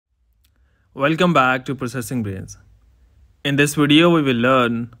Welcome back to Processing Brains. In this video, we will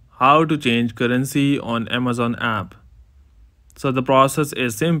learn how to change currency on Amazon app. So the process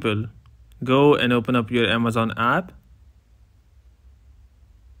is simple. Go and open up your Amazon app.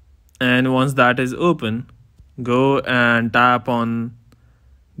 And once that is open, go and tap on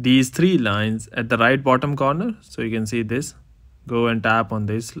these three lines at the right bottom corner. So you can see this. Go and tap on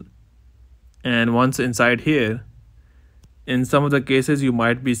this. And once inside here, in some of the cases, you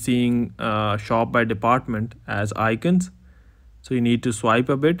might be seeing shop by department as icons. So you need to swipe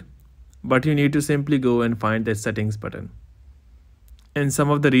a bit, but you need to simply go and find the settings button. In some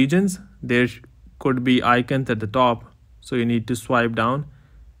of the regions, there could be icons at the top. So you need to swipe down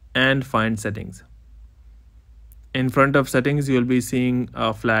and find settings. In front of settings, you'll be seeing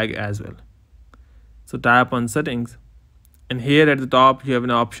a flag as well. So tap on settings. And here at the top, you have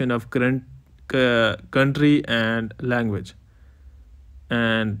an option of current country and language,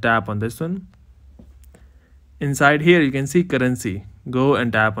 and tap on this one. Inside here you can see currency. Go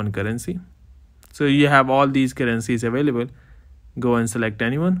and tap on currency. So you have all these currencies available. Go and select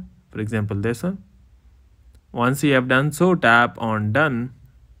anyone, for example this one. Once you have done so, tap on done.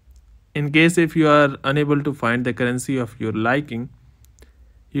 In case if you are unable to find the currency of your liking,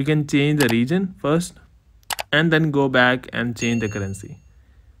 you can change the region first and then go back and change the currency.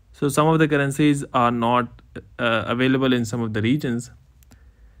 So some of the currencies are not available in some of the regions,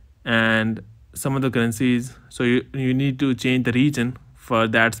 and some of the currencies, so you need to change the region for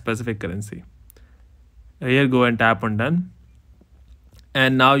that specific currency. Here go and tap on done,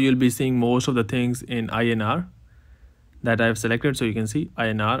 and now you'll be seeing most of the things in INR that I've selected. So you can see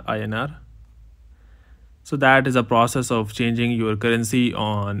INR. So that is a process of changing your currency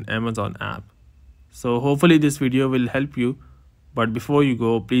on Amazon app. So hopefully this video will help you. But before you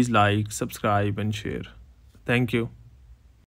go, please like, subscribe and share. Thank you.